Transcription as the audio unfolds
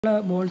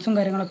ബോൾസും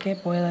കാര്യങ്ങളൊക്കെ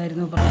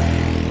പോയതായിരുന്നു.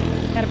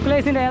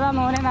 ഹെർക്കുലേസിൻ്റെ ഏതാ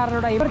മോനെ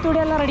അറിഞ്ഞൂടാ.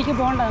 ഇപ്പുറത്തൂടെ എല്ലാം റെഡിക്ക്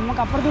പോകണ്ട,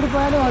 നമുക്ക് അപ്പുറത്തൂടി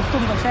പോയാലും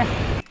എത്തും. പക്ഷേ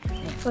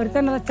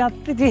ഒരുത്തന്നെ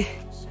ചത്തിട്ട്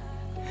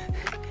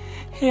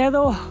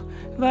ഏതോ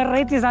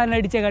വെറൈറ്റി സാധനം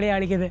അടിച്ച കളി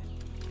കളിക്കുന്നത്.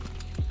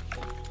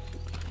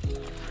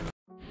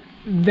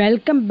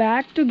 Welcome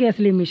back to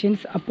ഗ്യാസ്ലി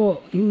machines. അപ്പോൾ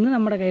ഇന്ന്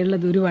നമ്മുടെ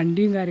കയ്യിലുള്ളത് ഒരു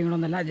വണ്ടിയും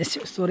കാര്യങ്ങളൊന്നുമല്ല,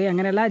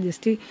 അങ്ങനെയല്ല,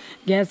 ജസ്റ്റ്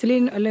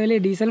ഗ്യാസ്ലിൻ അല്ലെങ്കിൽ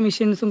ഡീസൽ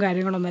മെഷീൻസും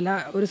കാര്യങ്ങളൊന്നുമല്ല,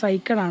 ഒരു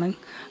സൈക്കിളാണ്.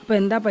 അപ്പോൾ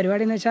എന്താ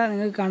പരിപാടി എന്ന് വെച്ചാൽ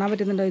നിങ്ങൾക്ക് കാണാൻ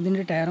പറ്റുന്നുണ്ടോ,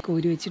 ഇതിൻ്റെ ടയറൊക്കെ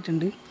ഊരി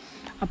വെച്ചിട്ടുണ്ട്.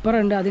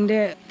 അപ്പുറമുണ്ട് അതിൻ്റെ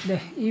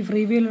ഈ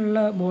ഫ്രീ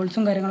വീലുള്ള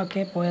ബോൾസും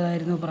കാര്യങ്ങളൊക്കെ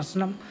പോയതായിരുന്നു.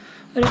 പ്രശ്നം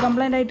ഒരു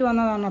കംപ്ലൈൻ്റ് ആയിട്ട്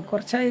വന്നതാണ്.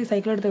 കുറച്ചായി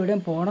സൈക്കിൾ എടുത്ത്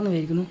എവിടെയും പോകണമെന്ന്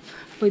വിചാരിക്കുന്നു.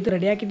 അപ്പോൾ ഇത്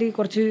റെഡിയാക്കിയിട്ട്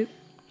കുറച്ച്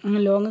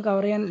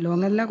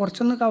ലോങ്ങല്ല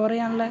കുറച്ചൊന്ന് കവർ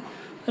ചെയ്യാനുള്ള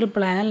ഒരു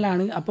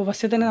പ്ലാനിലാണ്. അപ്പോൾ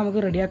ഫസ്റ്റ് തന്നെ നമുക്ക്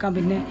റെഡിയാക്കാം.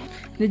 പിന്നെ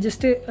ഇത്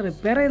ജസ്റ്റ്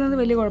റിപ്പയർ ചെയ്യുന്നത്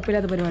വലിയ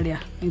കുഴപ്പമില്ലാത്ത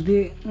പരിപാടിയാണ്. ഇത്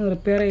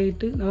റിപ്പയർ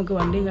ചെയ്തിട്ട് നമുക്ക്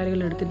വണ്ടിയും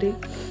കാര്യങ്ങളും എടുത്തിട്ട്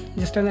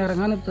ജസ്റ്റ് ഒന്ന്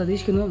ഇറങ്ങാൻ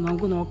പ്രതീക്ഷിക്കുന്നു.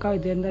 നമുക്ക് നോക്കാം.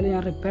 ഇത് എന്തായാലും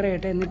ഞാൻ റിപ്പയർ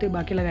ചെയ്യട്ടെ, എന്നിട്ട്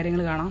ബാക്കിയുള്ള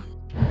കാര്യങ്ങൾ കാണാം.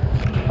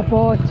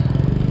 അപ്പോൾ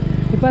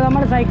ഇപ്പോൾ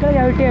നമ്മൾ സൈക്കിൾ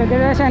ചവിട്ടി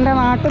ഏകദേശം എൻ്റെ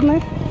നാട്ടിൽ നിന്ന്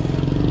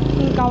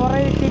കവർ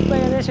ചെയ്തിട്ട് ഇപ്പോൾ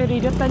ഏകദേശം ഒരു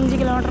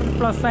 25 കിലോമീറ്റർ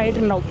പ്ലസ്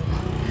ആയിട്ടുണ്ടാവും.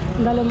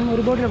 എന്തായാലും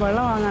ഒരു ബോട്ടിൽ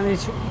വെള്ളം വാങ്ങാമെന്ന്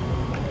വെച്ചു.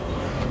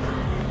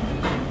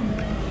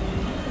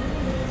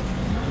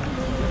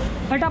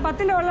 ഏട്ടാ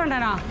 10-ൻ്റെ വെള്ളം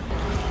ഉണ്ടാനാ?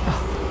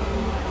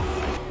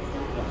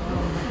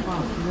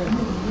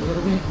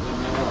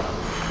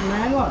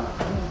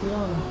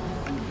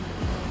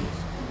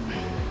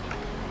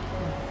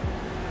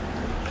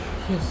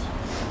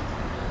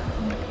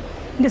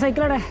 എൻ്റെ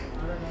സൈക്കിളോടെ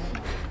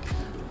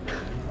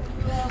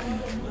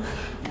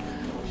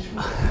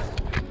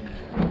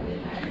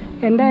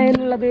എൻ്റെ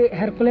കയ്യിലുള്ളത്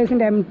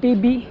ഹെർക്കുലേസിൻ്റെ എം ടി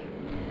ബി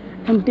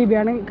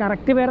ആണ്.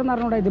 കറക്റ്റ് പേരെന്ന്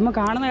പറഞ്ഞുകൂടാ, ഇതുമ്പോൾ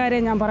കാണുന്ന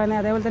കാര്യം ഞാൻ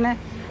പറയുന്നത്. അതേപോലെ തന്നെ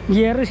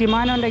ഗിയർ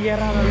ഷിമാനോൻ്റെ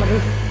ഗിയറാണ് ഉള്ളത്.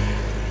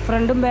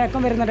 ഫ്രണ്ടും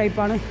ബാക്കും വരുന്ന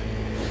ടൈപ്പാണ്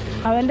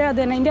അവൻ്റെ. അത്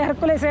തന്നെ എൻ്റെ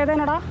ഹെർക്കുലേസ്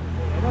ഏതാണടാ?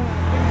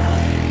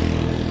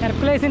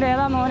 ഹെർക്കുലേസിൻ്റെ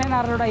ഏതാ മോനെ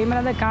അറിഞ്ഞൂടാ.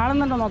 ഇമ്മനത്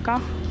കാണുന്നുണ്ടോ നോക്കാം.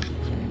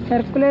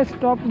 ഹെർക്കുലേസ്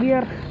ടോപ്പ്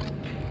ഗിയർ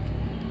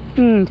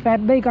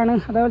ഫാറ്റ് ബൈക്കാണ്.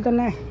 അതേപോലെ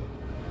തന്നെ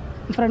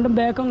ഫ്രണ്ടും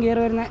ബാക്കും ഗിയർ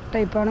വരുന്ന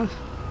ടൈപ്പാണ്.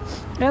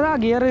 ഏതാ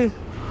ഗിയർ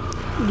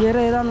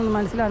ഏതാണെന്നൊന്നും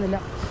മനസ്സിലാകുന്നില്ല.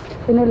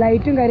 പിന്നെ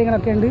ലൈറ്റും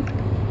കാര്യങ്ങളൊക്കെ ഉണ്ട്.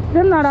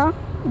 ഇതെന്നാടാ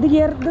ഇത്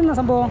ഗിയർ? ഇതെന്നാ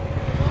സംഭവം?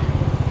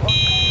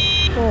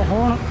 ഓ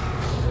ഹോണ്.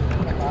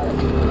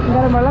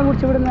 എന്തായാലും വെള്ളം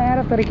കുടിച്ച് ഇവിടെ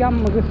നേരെ തെറിക്കാം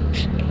നമുക്ക്.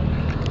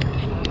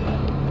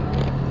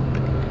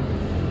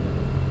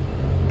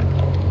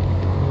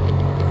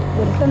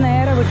 ഒരുത്ത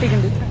നേരെ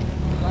വെട്ടിക്കുണ്ട്.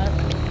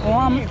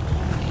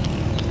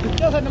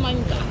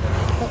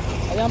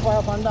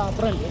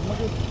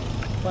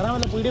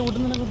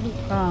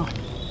 ആ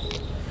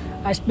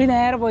അഷ്ബി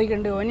നേരെ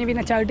പോയിട്ടുണ്ട്. ഓനി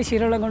പിന്നെ ചവിട്ടി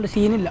ശീലമുള്ള കൊണ്ട്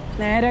സീനില്ല,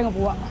 നേരെ അങ്ങ്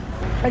പോവാ.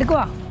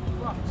 എടുക്കുവാ.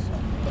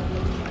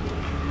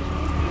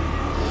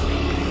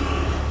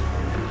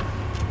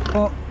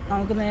 അപ്പോൾ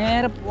നമുക്ക്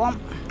നേരെ പോവാം.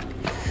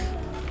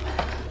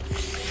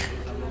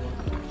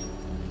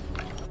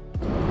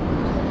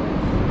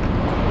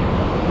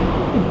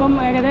 ഇപ്പം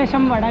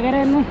ഏകദേശം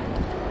വടകരയിൽ നിന്ന്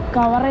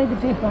കവർ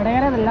ചെയ്തിട്ട്,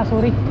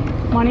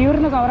 മണിയൂരിൽ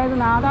നിന്ന് കവർ ചെയ്ത്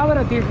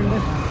നാദാപുരം എത്തിയിട്ടുണ്ട്.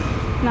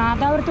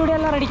 നാദാപുരത്തൂടെ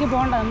എല്ലാം റെഡിക്ക്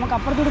പോകണ്ട, നമുക്ക്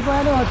അപ്പുറത്തൂടി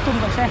പോയാലും എത്തും.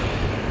 പക്ഷേ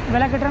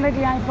വില കിട്ടേണ്ടിട്ട്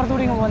ഞാൻ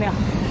ഇപ്പുറത്തൂടി ഇങ്ങ് പോകുന്നതാണ്.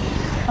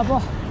 അപ്പോൾ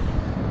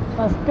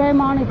ഫസ്റ്റ്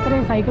ടൈമാണ്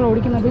ഇത്രയും സൈക്കിൾ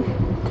ഓടിക്കുന്നത്.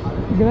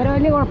 ഇതുവരെ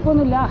വലിയ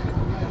കുഴപ്പമൊന്നുമില്ല,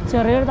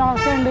 ചെറിയൊരു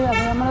തളർച്ചയുണ്ട്.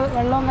 അത് നമ്മൾ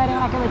വെള്ളവും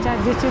കാര്യങ്ങളൊക്കെ വെച്ച്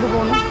അഡ്ജസ്റ്റ് ചെയ്ത്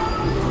പോകുന്നു.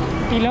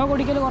 കിലോ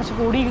കുടിക്കൽ കുറച്ച്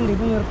കൂടിയിട്ടുണ്ട്.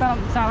 ഇത് നിർത്തണം,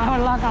 സാധാ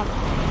വെള്ളമാക്കാം.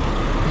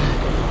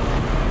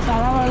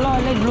 സാധാ വെള്ളമോ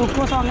അല്ലെങ്കിൽ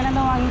ഗ്ലൂക്കോസോ അങ്ങനെ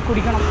എന്താ വാങ്ങി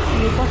കുടിക്കണം.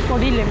 ഗ്ലൂക്കോസ്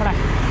പൊടിയില്ലേ ഇവിടെ,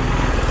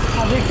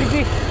 അത്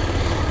ഇട്ടിട്ട്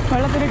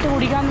വെള്ളത്തിലിട്ട്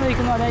കുടിക്കാമെന്ന്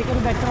വയ്ക്കുന്നു. അതായിരിക്കും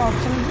ഒരു ബെറ്റർ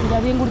ഓപ്ഷൻ.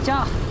 ഇതധികം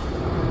കുടിച്ചാൽ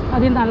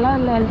അധികം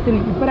നല്ലതല്ല ഹെൽത്തിന്.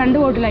 ഇപ്പോൾ 2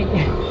 ബോട്ടിലായി,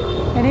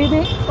 ഇനി ഇത്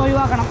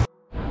ഒഴിവാക്കണം.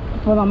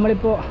 അപ്പോൾ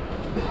നമ്മളിപ്പോൾ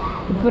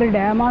ഒരു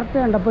ഡാമാർട്ട്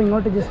കണ്ടപ്പോൾ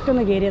ഇങ്ങോട്ട് ജസ്റ്റ്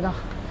ഒന്ന് കയറിയതാ.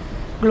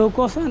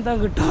 ഗ്ലൂക്കോസ് എന്താ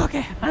കിട്ടുമോ?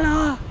 ഓക്കെ.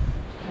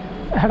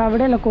 എടാ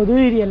അവിടെയല്ല,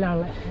 കൊതുകിരിയല്ല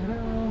ഉള്ളത്.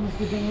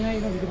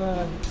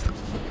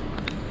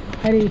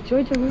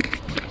 ചോദിച്ചത്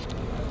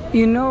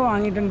ഇന്നോ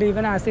വാങ്ങിയിട്ടുണ്ട്.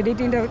 ഇവൻ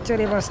അസിഡിറ്റിൻ്റെ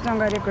ചെറിയ പ്രശ്നം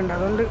കാര്യമൊക്കെ ഉണ്ട്,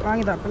 അതുകൊണ്ട്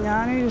വാങ്ങിയതാണ്. അപ്പം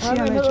ഞാൻ യൂസ്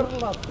ചെയ്യാൻ വെച്ചു.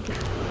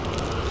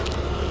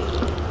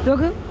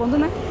 ഇതൊക്കെ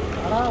ഒന്നുന്നേ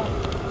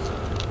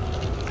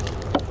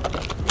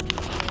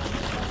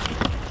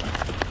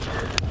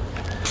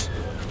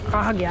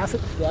ഗ്യാസ്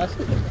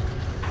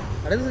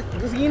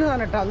സീന്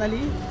പറഞ്ഞിട്ടാ. എന്നാൽ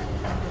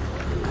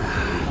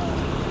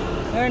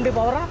വേണ്ടി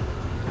പവറാ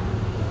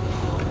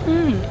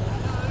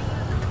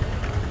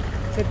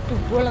സെറ്റ്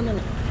ഉപ്പുവെള്ളം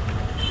തന്നെ.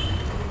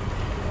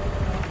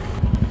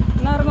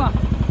 എന്നാ ഇറങ്ങുവാ.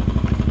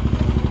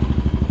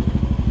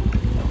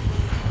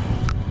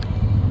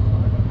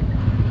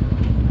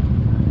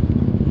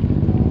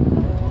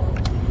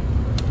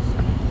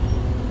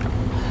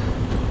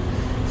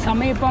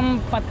 സമയം ഇപ്പം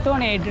 10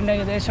 മണിയായിട്ടുണ്ട്.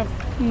 ഏകദേശം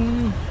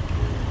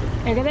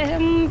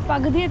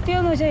പകുതി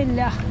എത്തിയോന്ന് വെച്ചാൽ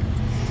ഇല്ല,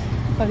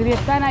 പകുതി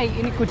എത്താനായി.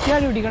 ഇനി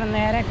കുറ്റ്യാടി പിടിക്കണം.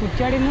 നേരെ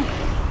കുറ്റ്യാടിയിൽ നിന്ന്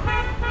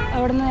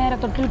അവിടെ നിന്ന് നേരെ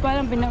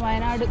തൊട്ടിൽപ്പാലം, പിന്നെ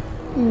വയനാട്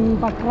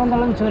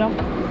പക്രന്തളം ചുരം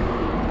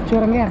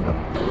കയറണം.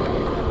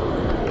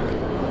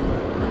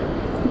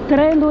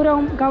 ഇത്രയും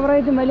ദൂരം കവർ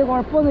ചെയ്തിട്ടും വലിയ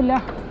കുഴപ്പമൊന്നുമില്ല.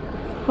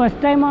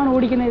 ഫസ്റ്റ് ടൈമാണ്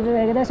ഓടിക്കുന്നത്. ഇത്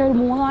ഏകദേശം ഒരു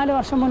 3-4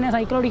 വർഷം മുന്നേ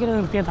സൈക്കിൾ ഓടിക്കുന്നത്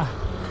നിർത്തിയതാണ്.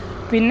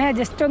 പിന്നെ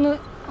ജസ്റ്റ് ഒന്ന്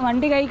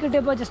വണ്ടി കൈ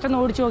കിട്ടിയപ്പോൾ ജസ്റ്റ് ഒന്ന്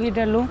ഓടിച്ച്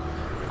നോക്കിയിട്ടേ ഉള്ളൂ.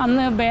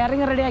 അന്ന്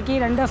ബെയറിങ് റെഡിയാക്കി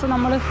 2 ദിവസം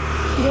നമ്മൾ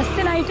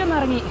ജസ്റ്റ് നൈറ്റൊന്നും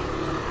ഇറങ്ങി,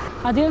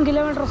 അധികം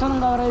കിലോമീറ്റേഴ്സൊന്നും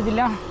കവർ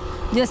ചെയ്തില്ല.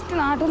 ജസ്റ്റ്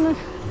നാട്ടിൽ നിന്ന്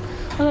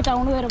ഒന്ന്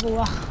ടൗൺ വരെ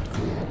പോവുക,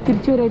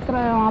 തിരിച്ചു വരിക, ഇത്ര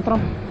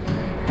മാത്രം.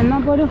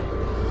 എന്നാൽ പോലും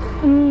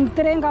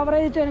ഇത്രയും കവർ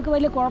ചെയ്തിട്ട് എനിക്ക്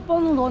വലിയ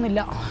കുഴപ്പമൊന്നും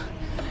തോന്നില്ല.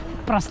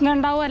 പ്രശ്നം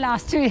ഉണ്ടാവുക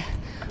ലാസ്റ്റ്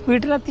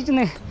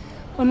വീട്ടിലെത്തിച്ച്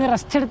ഒന്ന്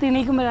റെസ്റ്റ് എടുത്ത്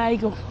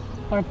എണീക്കുമ്പോഴായിരിക്കും.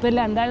 കുഴപ്പമില്ല.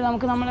 എന്തായാലും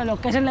നമുക്ക് നമ്മുടെ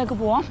ലൊക്കേഷനിലേക്ക്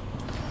പോവാം.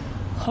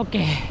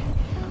 ഓക്കെ.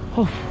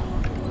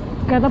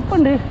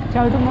 കിതപ്പുണ്ട്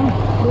ചവിട്ടുമ്പം,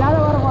 അല്ലാതെ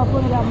വേറെ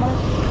കുഴപ്പമൊന്നുമില്ല. നമ്മൾ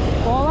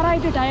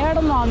ഓവറായിട്ട്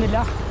ടയേർഡൊന്നും ആവുന്നില്ല.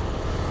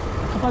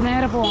 അപ്പോൾ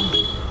നേരെ പോവാം.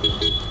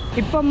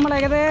 ഇപ്പം നമ്മൾ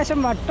ഏകദേശം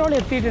വട്ടോളി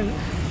എത്തിയിട്ടുണ്ട്.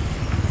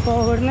 അപ്പോൾ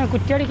ഇവിടുന്ന്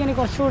കുറ്റിയടിക്ക് ഇനി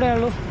കുറച്ചുകൂടെ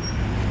ഉള്ളൂ.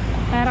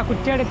 നേരെ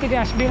കുറ്റിയടി എത്തിയിട്ട്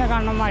അഷ്ബീനെ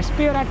കാണണം.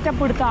 അഷ്ബി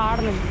ഒരൊറ്റപ്പെടുത്ത്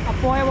ആടുന്നു. അപ്പോൾ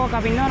പോയ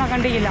പോക്കാം, പിന്നെ അവനെ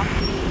കണ്ടില്ല.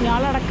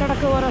 ഞാൾ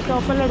ഇടയ്ക്കിടയ്ക്ക് ഓരോ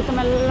സ്റ്റോപ്പെല്ലാം എടുത്ത്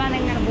മെല്ലാൻ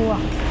ഇങ്ങനെ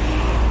പോവാം.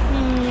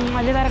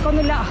 വലിയ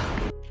തിരക്കൊന്നുമില്ല.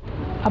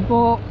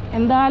 അപ്പോൾ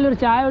എന്തായാലും ഒരു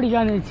ചായ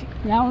കുടിക്കാമെന്ന് വെച്ച്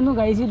ഞാൻ ഒന്നും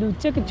കഴിച്ചില്ല.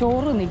 ഉച്ചയ്ക്ക്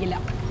ചോറ് നിൽക്കില്ല.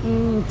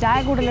 ചായ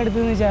കൂടുതലെടുത്ത്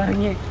വെച്ച്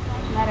ഇറങ്ങി.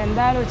 ഞാൻ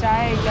എന്തായാലും ഒരു ചായ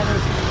കഴിക്കാമെന്ന്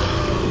വെച്ചു.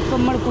 ഇപ്പം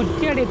നമ്മൾ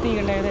കുറ്റിയടി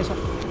എത്തിക്കണ്ട ഏകദേശം.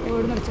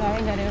 ഇവിടുന്ന് ഒരു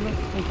ചായയും കാര്യങ്ങളും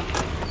കഴിക്കാം.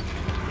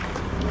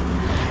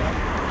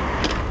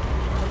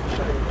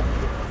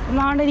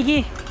 ഒന്നാണ്ട് എനിക്ക്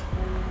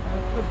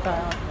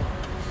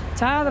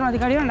ചായ തരണം. മതി.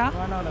 കടി വേണ്ട?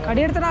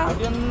 കടി എടുത്തടാ.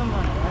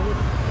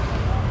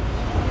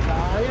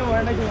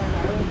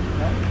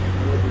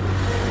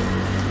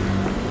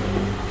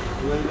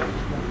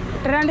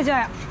 2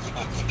 ചായ.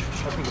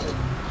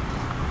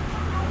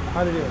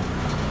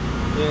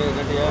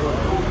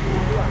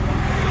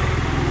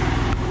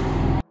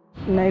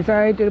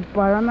 നൈസായിട്ടൊരു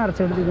പഴം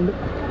നിറച്ചെടുത്തിട്ടുണ്ട്.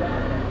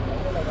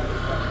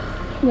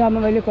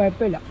 ഇതാകുമ്പോൾ വലിയ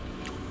കുഴപ്പമില്ല.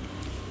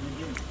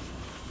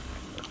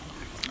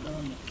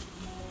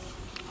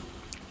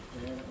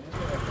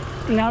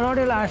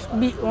 ഞങ്ങളോടെയുള്ള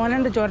അഷ്ബി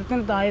ഓനൻ്റെ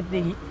ചുരത്തിന്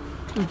താഴത്തേക്ക്.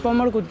 ഇപ്പം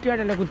നമ്മൾ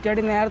കുറ്റിയാടില്ല,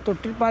 കുറ്റിയാടി നേരെ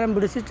തൊട്ടിൽപ്പാലം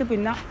പിടിച്ചിട്ട്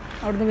പിന്നെ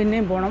അവിടുന്ന്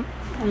പിന്നെയും പോകണം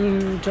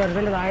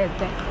ചുരത്തിൻ്റെ താഴെ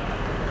എത്താൻ.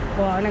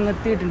 അപ്പോൾ അവനങ്ങ്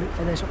എത്തിയിട്ടുണ്ട്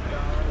ഏകദേശം.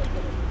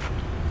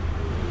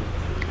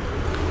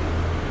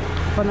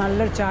 അപ്പോൾ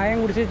നല്ലൊരു ചായയും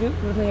കുടിച്ചിട്ട്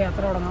ഇവിടുന്ന്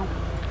യാത്ര തുടങ്ങാം.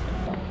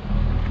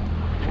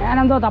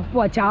 ഞാനെന്തോ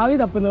തപ്പുക, ചാവി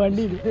തപ്പുന്നു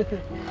വണ്ടിയിൽ.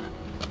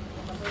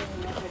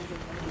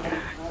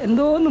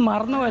 എന്തോ ഒന്ന്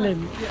മറന്ന പോലെ.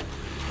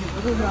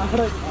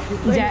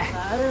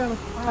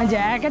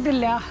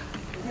 ജാക്കറ്റില്ല,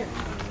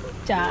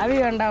 ചാവി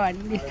വേണ്ട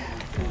വണ്ടി.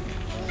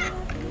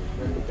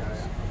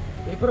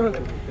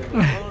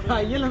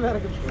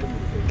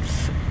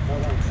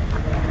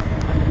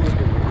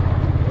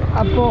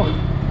 അപ്പോൾ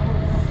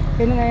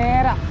പിന്നെ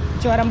നേരെ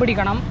ചുരം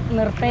പിടിക്കണം.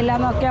 നിർത്തയില്ല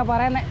എന്നൊക്കെയാ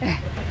പറയുന്നത്.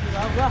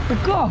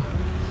 നിൽക്കുമോ?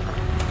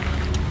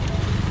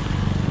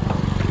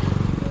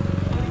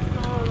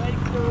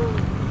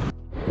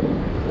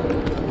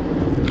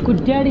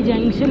 കുറ്റ്യാടി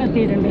ജംഗ്ഷൻ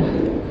എത്തിയിട്ടുണ്ട്.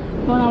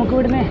 അപ്പോൾ നമുക്ക്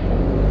ഇവിടുന്ന്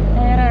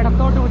നേരെ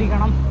ഇടത്തോട്ട്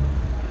പിടിക്കണം.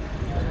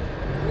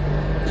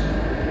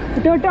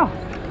 കേട്ടോ,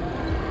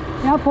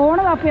 ഞാൻ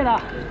ഫോണ് തപ്പിയതാ.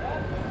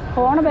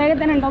 ഫോണ് വേഗം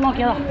തന്നെ ഉണ്ടോ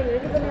നോക്കിയതാ.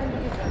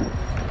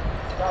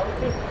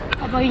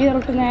 അപ്പോൾ ഈ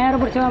റൂട്ട് നേരെ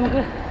പിടിച്ചാൽ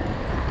നമുക്ക്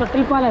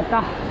തൊട്ടിൽപ്പാലം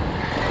എത്താം.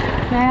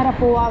 നേരെ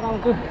പോവാം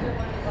നമുക്ക്.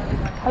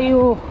 അയ്യോ,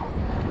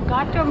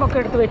 കാറ്റുമ്പൊക്കെ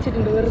എടുത്ത്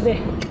വെച്ചിട്ടുണ്ട് വെറുതെ,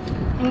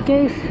 ഇൻ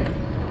കേസ്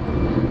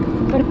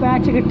ഒരു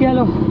പാച്ച്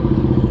കിട്ടിയാലോ,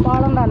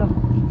 പാടണ്ടാലോ.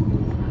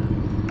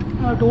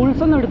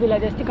 ടൂൾസൊന്നും എടുത്തില്ല,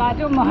 ജസ്റ്റ്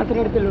കാറ്റ് മാത്രമേ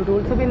എടുത്തുള്ളൂ.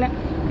 ടൂൾസ് പിന്നെ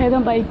ഏതോ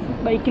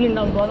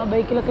ബൈക്കിലുണ്ടാവും. പോകുന്ന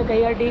ബൈക്കിലൊക്കെ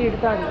കൈയാട്ടി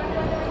എടുത്താൽ മതി.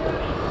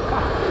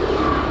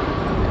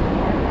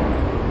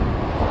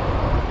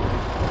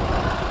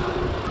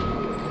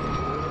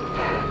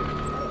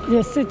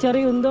 ജസ്റ്റ്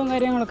ചെറിയ ഉന്തവും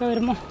കാര്യങ്ങളൊക്കെ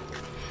വരുമ്പോൾ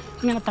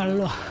ഇങ്ങനെ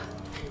തള്ളുക.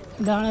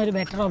 ഇതാണ് ഒരു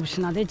ബെറ്റർ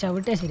ഓപ്ഷൻ. അതേ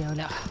ചവിട്ടേ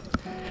ശരിയാവില്ല.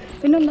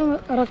 പിന്നെന്താ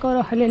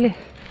ഇറക്കോരോ അല്ലെങ്കിൽ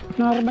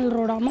നോർമൽ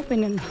റോഡാകുമ്പോൾ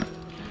പിന്നെന്താ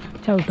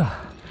ചവിട്ടുക.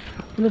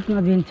 ഇതിപ്പോൾ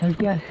അധികം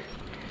ചവിട്ടിയാൽ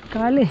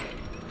കാല്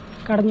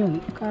കടഞ്ഞു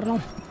വന്നു. കാരണം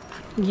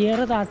ഗിയർ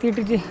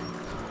താത്തിയിട്ടിട്ട്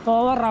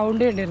ഓവർ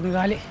റൗണ്ട് ചെയ്യേണ്ടിയിരുന്നു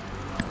കാല്.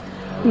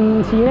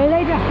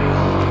 ശീലയിലായിട്ടാണ്.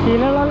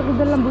 ശീലമുള്ള ആൾക്ക്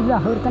ഇതെല്ലാം പുല്ല.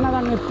 അവർ തന്നെ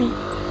അതങ്ങ് എത്തി.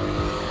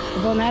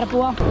 അപ്പോൾ നേരെ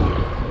പോവാം.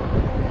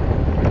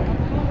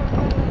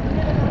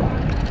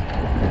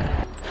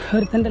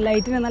 ഒരുത്തൻ്റെ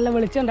ലൈറ്റിന് നല്ല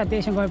വെളിച്ചമുണ്ട്,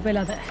 അത്യാവശ്യം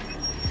കുഴപ്പമില്ലാത്ത.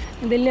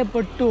 ഇതെല്ലാം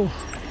പെട്ടു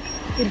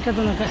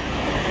ഇരുട്ടത്തുനിന്നൊക്കെ.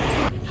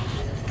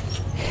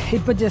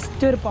 ഇപ്പോൾ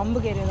ജസ്റ്റ് ഒരു പമ്പ്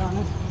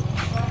കയറിയതാണ്.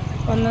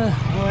 ഒന്ന്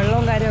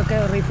വെള്ളവും കാര്യമൊക്കെ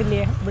റീഫിൽ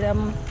ചെയ്യാം. ഇവിടെ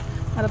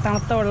നല്ല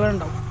തണുത്ത വെള്ളം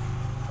ഉണ്ടാവും.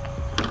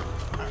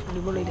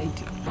 അടിപൊളി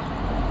ലൈറ്റ്.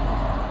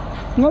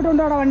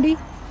 ഇങ്ങോട്ടുണ്ടോ അവിടെ വണ്ടി?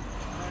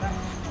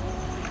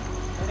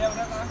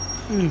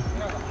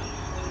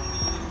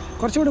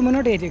 കുറച്ചുകൂടി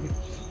മുന്നോട്ട് കയറ്റിയേക്ക്.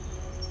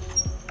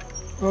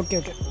 Okay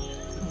okay.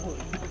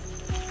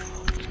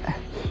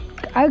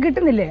 അത്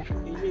കിട്ടുന്നില്ലേ?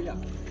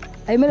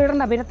 അതിന്മേൽ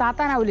ഇടണ്ട, പിന്നെ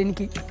താത്താനാവില്ല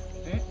എനിക്ക്.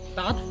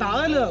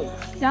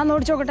 ഞാൻ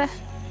ഓടിച്ചു നോക്കട്ടെ.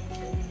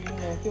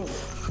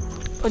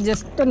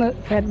 ജസ്റ്റ് ഒന്ന്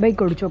ഫാറ്റ്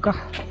ബൈക്ക് ഓടിച്ചു നോക്കാം.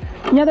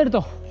 ഞാൻ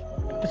അതെടുത്തോ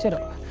ശരി.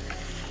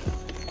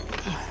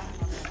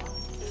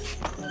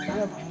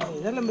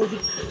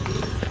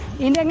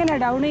 ഇതിൻ്റെ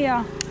എങ്ങനെയാണ് ഡൗൺ ചെയ്യാ?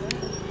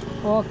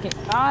 ഓക്കെ.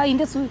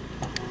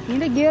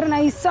 ഇതിൻ്റെ ഗിയർ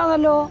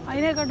നൈസാണല്ലോ.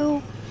 അതിനെ കണ്ടു.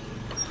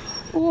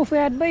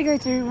 ഫാറ്റ് ബൈക്ക്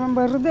അയച്ചു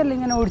വെറുതെ അല്ല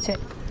ഇങ്ങനെ ഓടിച്ചേ.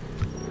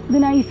 ഇത്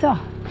നൈസാ.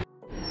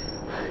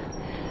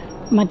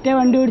 മറ്റേ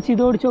വണ്ടി ഓടിച്ച്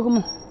ഇത് ഓടിച്ച്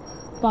നോക്കുമ്പോൾ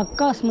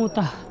പക്കാ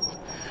സ്മൂത്താണ്.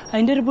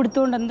 അതിൻ്റെ ഒരു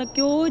പിടുത്തമുണ്ട്.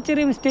 എന്തൊക്കെയോ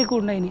ചെറിയ മിസ്റ്റേക്കും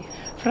ഉണ്ട് അതിന്.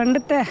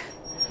 ഫ്രണ്ടത്തെ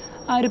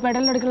ആ ഒരു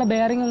പെഡലിനടുക്കുള്ള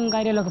ബെയറിങ്ങും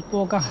കാര്യങ്ങളൊക്കെ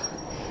പോക്കാം.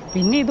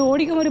 പിന്നെ ഇത്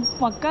ഓടിക്കുമ്പോൾ ഒരു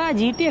പക്ക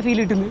GTA ഫീൽ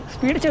കിട്ടുന്നു.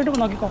 സ്പീഡ്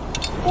ചവിട്ടുമ്പോൾ നോക്കിക്കോ.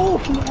 ഓ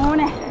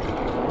മോനെ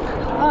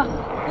ആ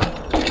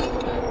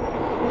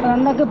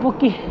എന്തൊക്കെ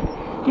പൊക്കി.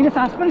 ഇതിൻ്റെ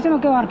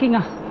സസ്പെൻഷനൊക്കെ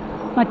വർക്കിങ്ങാണ്.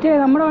 മറ്റേ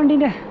നമ്മുടെ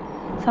വണ്ടീൻ്റെ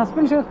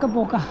സസ്പെൻഷനൊക്കെ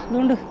പോക്കാം.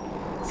 അതുകൊണ്ട്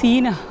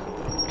സീനാ.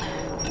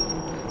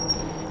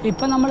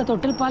 ഇപ്പം നമ്മൾ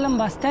തൊട്ടിൽപ്പാലം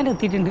ബസ് സ്റ്റാൻഡ്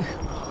എത്തിയിട്ടുണ്ട്.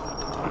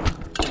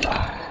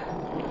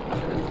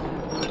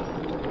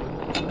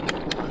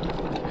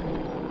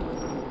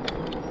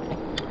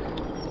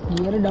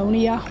 ഗിയർ ഡൗൺ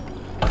ചെയ്യാ.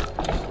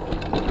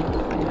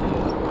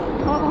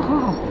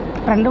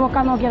 ഫ്രണ്ട്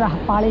പൊക്കാൻ നോക്കിയതാ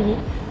പാളിക്ക്.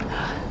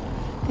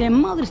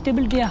 എമ്മാതിരി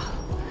സ്റ്റെബിലിറ്റിയാ,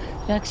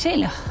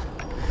 രക്ഷയില്ല.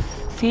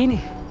 സീന്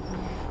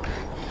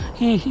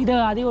ഇത്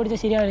ആദ്യം ഓടിച്ചാൽ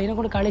ശരിയാവില്ല. ഇതിനെ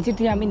കൊണ്ട്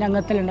കളിച്ചിട്ട് ഞാൻ പിന്നെ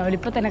അങ്ങനത്തിലുണ്ടാവില്ല.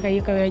 ഇപ്പം തന്നെ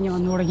കൈയൊക്കെ കഴിഞ്ഞ്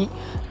വന്നു തുടങ്ങി.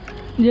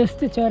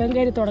 ജസ്റ്റ് ചുരം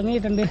കയറി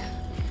തുടങ്ങിയിട്ടുണ്ട്.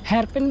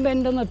 ഹെയർ പിൻ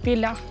ബെൻഡൊന്നും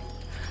എത്തിയില്ല.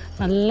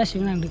 നല്ല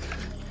ക്ഷീണമുണ്ട്.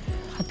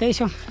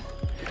 അത്യാവശ്യം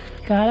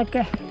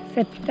കാലൊക്കെ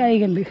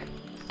സെറ്റായിട്ടുണ്ട്.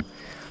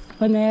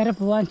 അപ്പോൾ നേരെ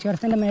പോകാൻ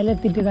ചുരത്തിൻ്റെ മേലെ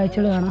എത്തിയിട്ട്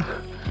കാഴ്ചകൾ കാണാം.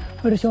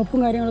 ഒരു ഷോപ്പും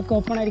കാര്യങ്ങളൊക്കെ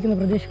ഓപ്പൺ ആയിരിക്കുന്നു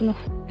പ്രതീക്ഷിക്കുന്നു.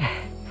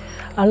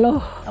 അല്ലോ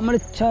നമ്മൾ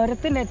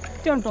ചുരത്തിൻ്റെ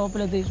ഏറ്റവും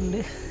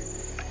ടോപ്പിലെത്തിയിട്ടുണ്ട്.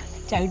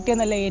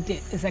 ചവിട്ടിയെന്നല്ല കയറ്റി.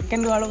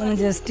 സെക്കൻഡ് വാളൊന്നും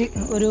ജസ്റ്റ്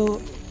ഒരു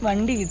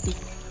വണ്ടി കിട്ടി,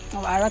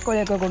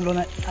 വാഴക്കൊലയൊക്കെ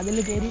കൊണ്ടുവന്ന് അതിൽ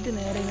കയറിയിട്ട്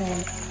നേരെ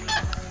പോകുന്നു.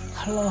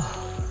 ഹലോ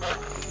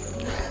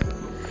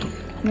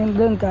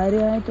എന്തും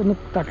കാര്യമായിട്ടൊന്ന്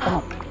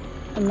തട്ടണം,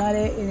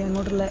 എന്നാലേ ഇനി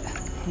അങ്ങോട്ടുള്ള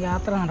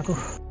യാത്ര നടക്കൂ.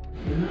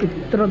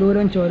 ഇത്ര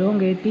ദൂരം ചുരവും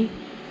കയറ്റി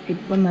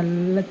ഇപ്പം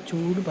നല്ല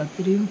ചൂട്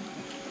പത്തിരിയും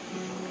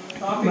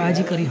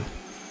ബാജിക്കറിയും.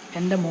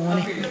 എൻ്റെ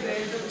മോനെ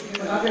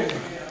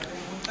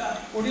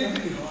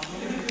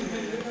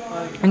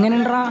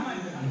എങ്ങനെയുണ്ടാ?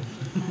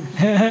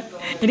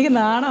 എനിക്ക്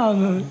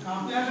നാണമാവുന്നത്.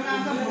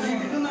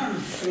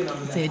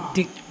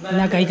 സെറ്റ്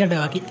ഞാൻ കഴിക്കട്ടെ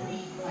ബാക്കി.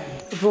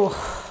 ഇപ്പോൾ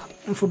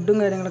ഫുഡും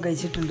കാര്യങ്ങളൊക്കെ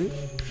കഴിച്ചിട്ടുണ്ട്.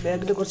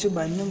 ബാഗിൽ കുറച്ച്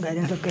ബന്നും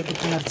കാര്യങ്ങളൊക്കെ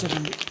കിട്ടി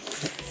നിറച്ചിട്ടുണ്ട്.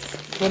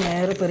 ഇപ്പോൾ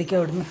നേരെ പെറിക്കാം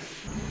അവിടുന്ന്.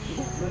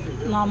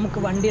 നമുക്ക്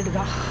വണ്ടി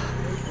എടുക്കാം.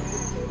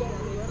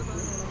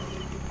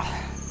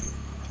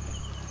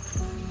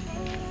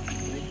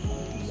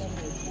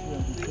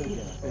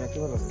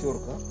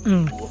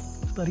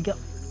 പെറിക്കാം.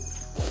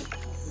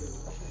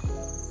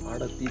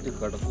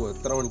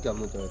 എത്ര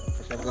മണിക്കാന്ന്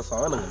വെച്ചാൽ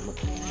സാധനം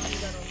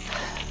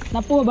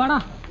വേടാ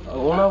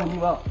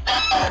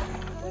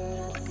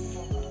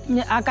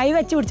ആ കൈ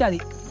വെച്ച് പിടിച്ചാൽ മതി.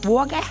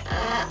 പോവൊക്കെ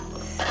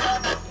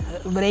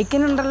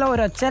ബ്രേക്കിനുണ്ടല്ലോ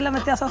ഒരു ഒച്ചയെല്ലാം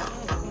വ്യത്യാസം.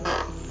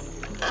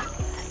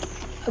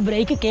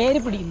 ബ്രേക്ക് കയറി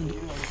പിടിക്കുന്നുണ്ട്.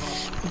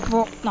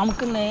 ഇപ്പോൾ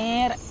നമുക്ക്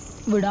നേരെ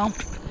വിടാം.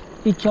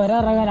 ഈ ചുരം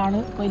ഇറങ്ങാനാണ്,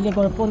 വലിയ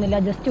കുഴപ്പമൊന്നുമില്ല.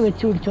 ജസ്റ്റ്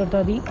വെച്ച് പിടിച്ചു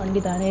കൊടുത്താൽ മതി, വണ്ടി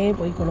താനേ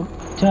പോയിക്കോളും.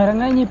 ചുരം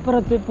കഴിഞ്ഞ്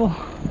ഇപ്പുറത്തിപ്പോൾ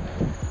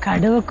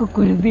കടുവൊക്കെ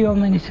കുരുതിയോ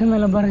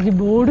മനുഷ്യനെന്നെല്ലാം പറഞ്ഞ്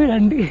ബോർഡ്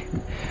കണ്ട്.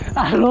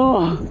 അല്ലോ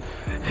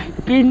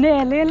പിന്നെ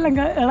ഇലയെല്ലാം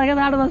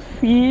ഇളകനാടുന്ന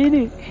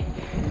സീന്.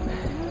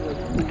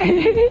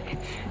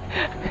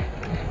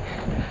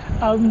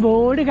 ആ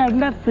ബോർഡ്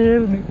കണ്ടാൽ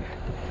തീർന്ന്.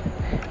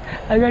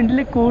 അത്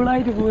കണ്ടില്ലേ,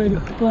 കൂളായിട്ട്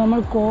പോയല്ലോ. ഇപ്പോൾ നമ്മൾ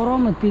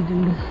കോറോം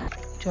എത്തിയിട്ടുണ്ട്.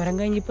 ചുരം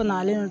കഴിഞ്ഞിപ്പോൾ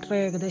 4 കിലോമീറ്റർ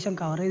ഏകദേശം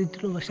കവർ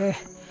ചെയ്തിട്ടുള്ളൂ. പക്ഷേ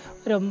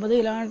ഒരു 9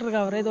 കിലോമീറ്റർ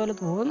കവർ ചെയ്ത പോലെ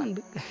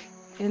തോന്നുന്നുണ്ട്.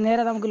 ഇത്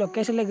നേരെ നമുക്ക്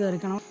ലൊക്കേഷനിലേക്ക്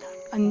കയറിക്കണം.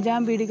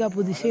 5-ാം പീടിക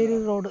പുതുശ്ശേരി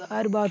റോഡ് ആ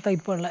ഒരു ഭാഗത്താണ്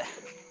ഇപ്പോൾ ഉള്ളത്.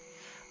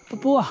 അപ്പോൾ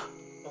പോവാ.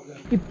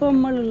 ഇപ്പോൾ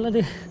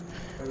നമ്മളുള്ളത്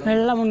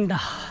വെള്ളമുണ്ട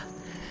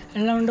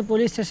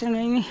പോലീസ് സ്റ്റേഷൻ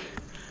കഴിഞ്ഞ്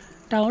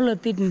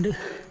ടൗണിലെത്തിയിട്ടുണ്ട്.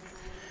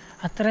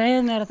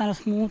 അത്രയും നേരം നല്ല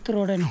സ്മൂത്ത്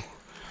റോഡായിരുന്നു.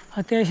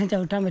 അത്യാവശ്യം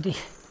ചവിട്ടാൻ പറ്റി.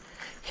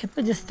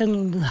 ഇപ്പോൾ ജസ്റ്റ് അങ്ങ്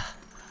ഉന്തുക.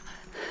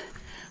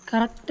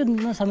 കറക്റ്റ്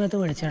നിന്ന സമയത്ത്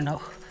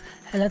വെളിച്ചുണ്ടാവും,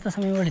 അല്ലാത്ത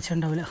സമയം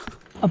വെളിച്ചുണ്ടാവില്ല.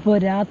 അപ്പോൾ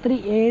രാത്രി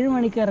 7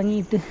 മണിക്ക്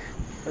ഇറങ്ങിയിട്ട്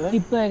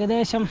ഇപ്പോൾ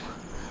ഏകദേശം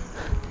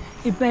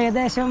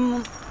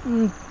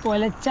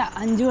പുലർച്ച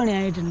 5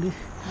 മണിയായിട്ടുണ്ട്.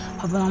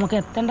 അപ്പോൾ നമുക്ക്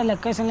എത്തേണ്ട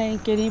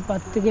ലൊക്കേഷനിലേക്ക് ഇനി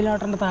 10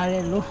 കിലോമീറ്ററിൻ്റെ താഴെ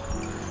ഉള്ളൂ.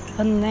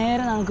 അപ്പം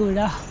നേരെ നമുക്ക്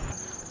വിടാം.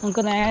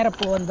 നമുക്ക് നേരെ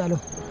പോകാം.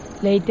 എന്തായാലും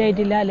ലേറ്റ്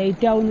ആയിട്ടില്ല.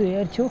 ലേറ്റ് ആവുമെന്ന്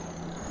വിചാരിച്ചു.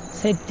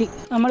 സെറ്റ്.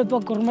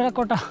 നമ്മളിപ്പോൾ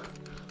കുറുമ്പഴക്കോട്ട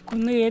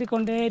കുന്ന്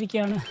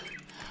കയറിക്കൊണ്ടേയിരിക്കുകയാണ്.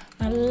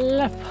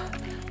 നല്ല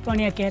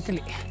പണിയാണ് കയറ്റൽ.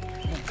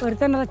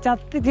 ഒരുത്തന്നെ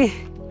ചത്തിട്ട്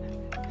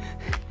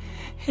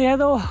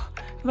ഏതോ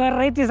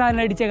വെറൈറ്റി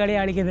സാധനം അടിച്ച കളി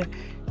കളിക്കുന്നത്.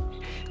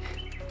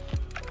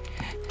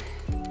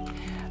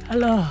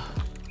 ഹലോ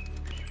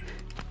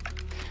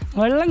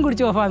വെള്ളം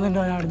കുടിച്ച്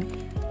ഓഫാകുന്നുണ്ടോ അവിടുന്ന്?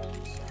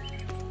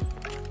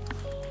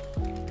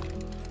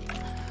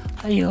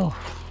 അയ്യോ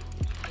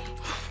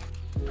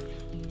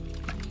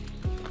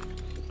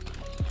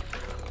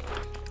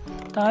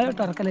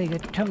താഴോട്ട് ഇറക്കലേക്ക്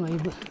ഏറ്റവും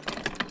വൈബ്.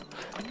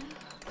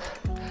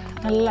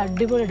 നല്ല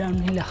അടിപൊളി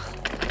ഡൗണില്ല,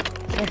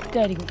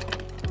 സെറ്റായിരിക്കും.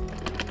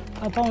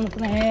 അപ്പോൾ നമുക്ക്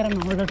നേരെ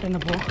മുകളിലോട്ട് തന്നെ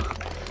പോവാം.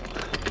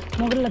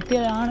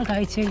 മുകളിലെത്തിയതാണ്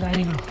കാഴ്ചയും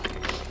കാര്യങ്ങളും.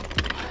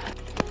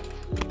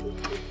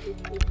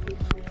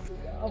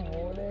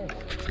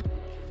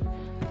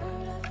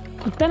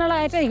 കുത്തനുള്ള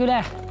ആയിട്ടായിരിക്കും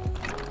അല്ലേ?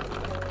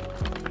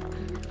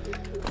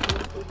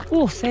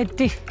 ഓ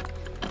സെറ്റ്.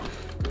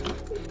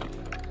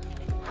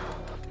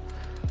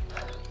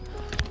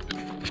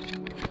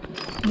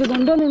 ഇത്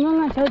കൊണ്ടുവന്ന്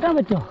നിന്നൊന്ന് ചവിട്ടാൻ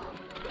പറ്റുമോ?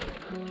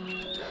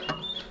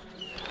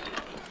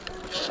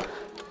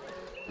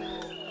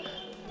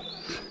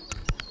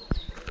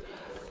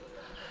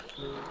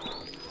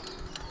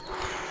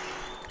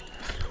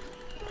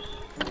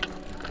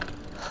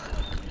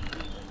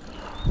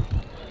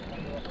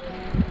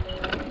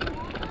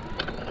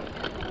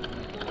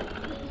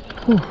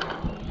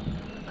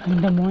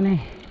 എൻ്റെ മോനെ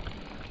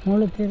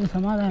മുകളിലെത്തിയൊരു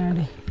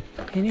സമാധാനമുണ്ട്.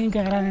 ഇനിയും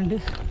കയറാനുണ്ട്,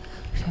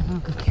 പക്ഷെ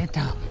നമുക്ക്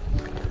കയറ്റാം.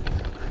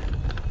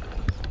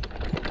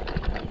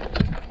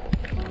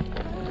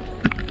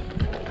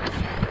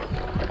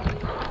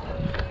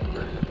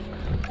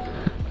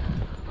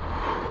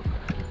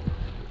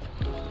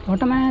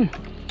 ഓട്ടമാൻ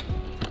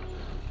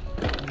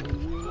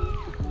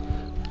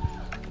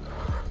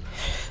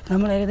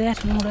നമ്മൾ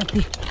ഏകദേശം കൂടെ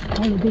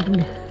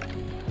എത്തിയിട്ടുണ്ട്.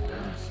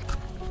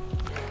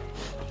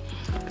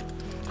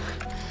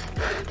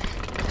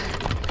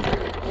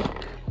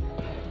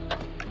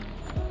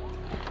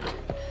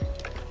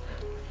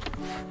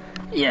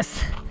 Yes,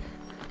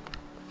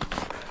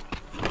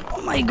 oh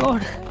my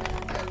God,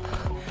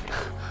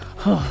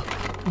 oh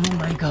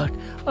my God.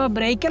 ഓ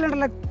ബ്രേക്കെല്ലാം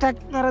ഉണ്ടല്ലോ,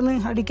 ടക്ക് നിറന്ന്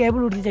അടി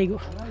കേബിൾ പിടിച്ചേക്കോ.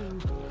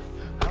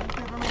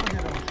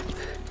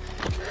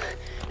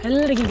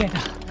 എല്ലാവർക്കും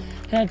കേട്ടോ,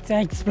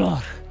 ലെറ്റ്സ്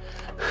എക്സ്പ്ലോർ.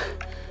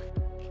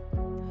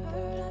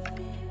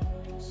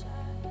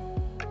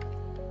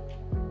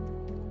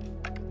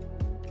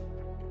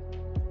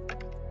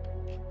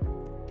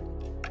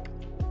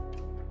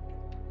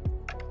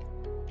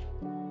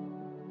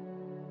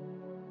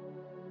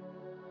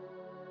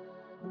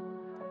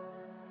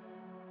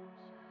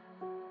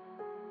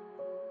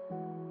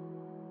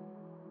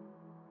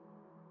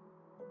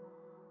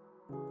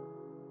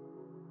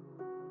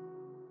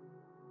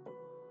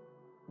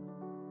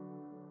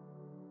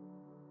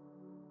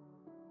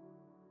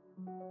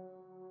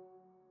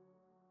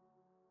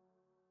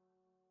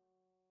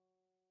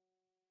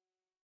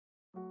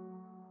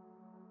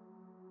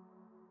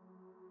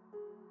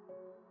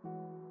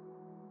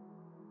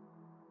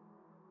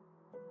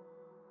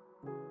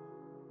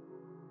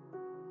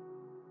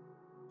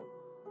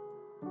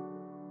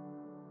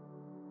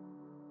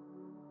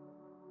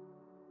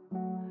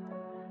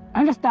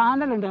 അതിൻ്റെ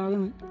സ്റ്റാൻഡെല്ലാം ഉണ്ട്,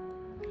 അതിന്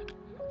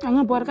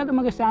അങ്ങ് പുറക്കത്ത്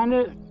നമുക്ക് സ്റ്റാൻഡ്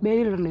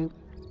ബേരിയിലുണ്ട്.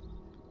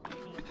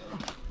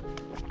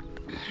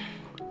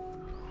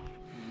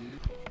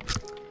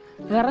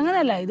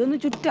 ഇറങ്ങുന്നല്ല, ഇതൊന്ന്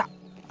ചുറ്റാ.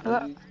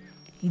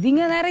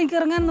 ഇതിങ്ങനെ നേരെ എനിക്ക്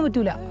ഇറങ്ങാനൊന്നും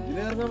പറ്റൂല.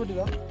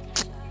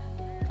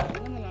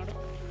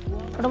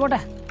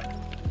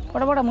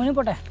 പോട്ടെ മുന്നിൽ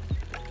പോട്ടെ.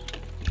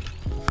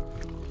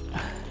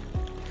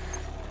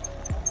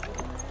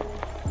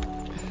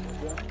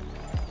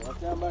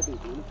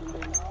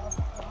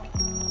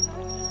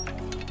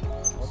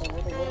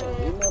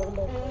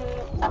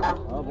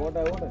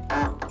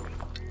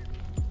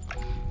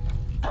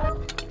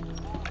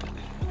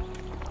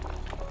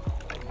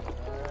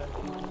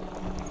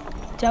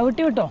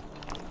 ചവിട്ടി വിട്ടോ.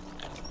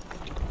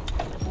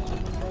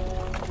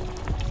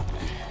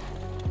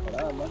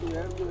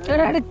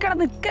 എടുക്കട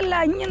നിക്കല്ല,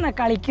 ഇങ്ങനെ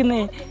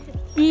കളിക്കുന്നേ.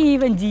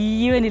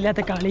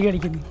 ജീവനില്ലാത്ത കളി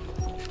കളിക്കുന്നു.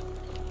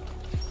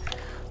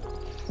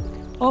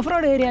 Off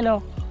road ഏരിയാലോ,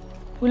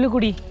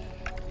 പുല്ലുകുടി.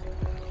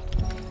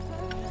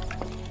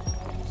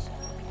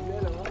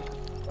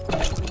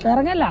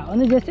 ഇറങ്ങല്ല,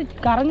 ഒന്ന് ജസ്റ്റ്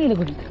കറങ്ങിയില്ല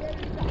കുടി.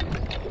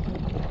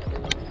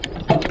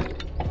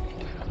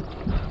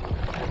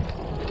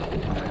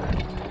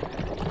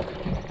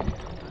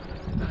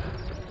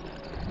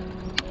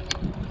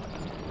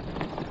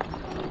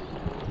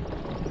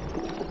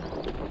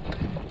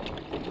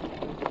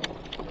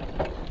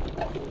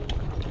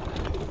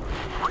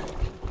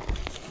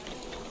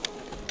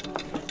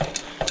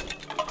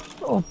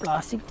 ഓ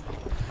പ്ലാസ്റ്റിക്.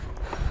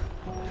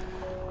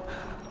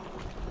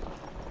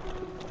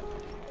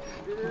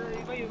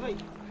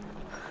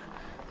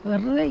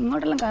 വെറുതെ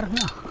ഇങ്ങോട്ടെല്ലാം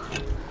കറങ്ങുക.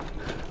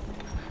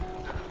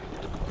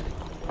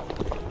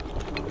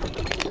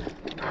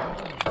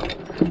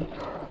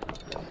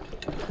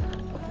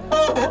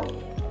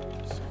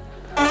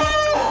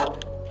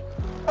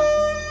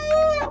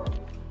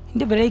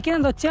 എൻ്റെ ബ്രേക്കിന്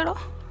എന്താ ഒച്ചയാടോ?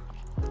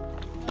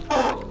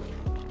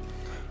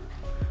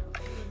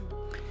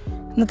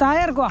 ഇന്ന്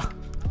താഴെ ഇറക്കുവാ.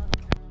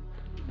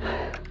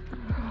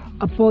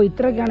 അപ്പോൾ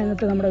ഇത്രയൊക്കെയാണ്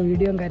ഇന്നത്തെ നമ്മുടെ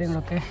വീഡിയോയും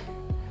കാര്യങ്ങളൊക്കെ.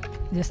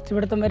 ജസ്റ്റ്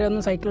ഇവിടുത്തെ വരെ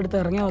ഒന്ന് സൈക്കിൾ എടുത്ത്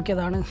ഇറങ്ങി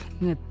നോക്കിയതാണ്.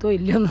 ഇനി എത്തോ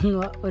ഇല്ലയോ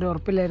എന്നൊന്നും ഒരു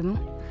ഉറപ്പില്ലായിരുന്നു.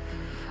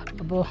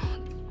 അപ്പോൾ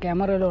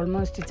ക്യാമറയിൽ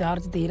ഓൾമോസ്റ്റ്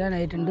ചാർജ്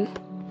തീരാനായിട്ടുണ്ട്.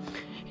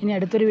 ഇനി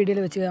അടുത്തൊരു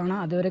വീഡിയോയിൽ വെച്ച്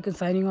കാണാം. അതുവരെയൊക്കെ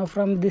signing off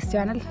from this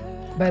channel.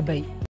 Bye bye.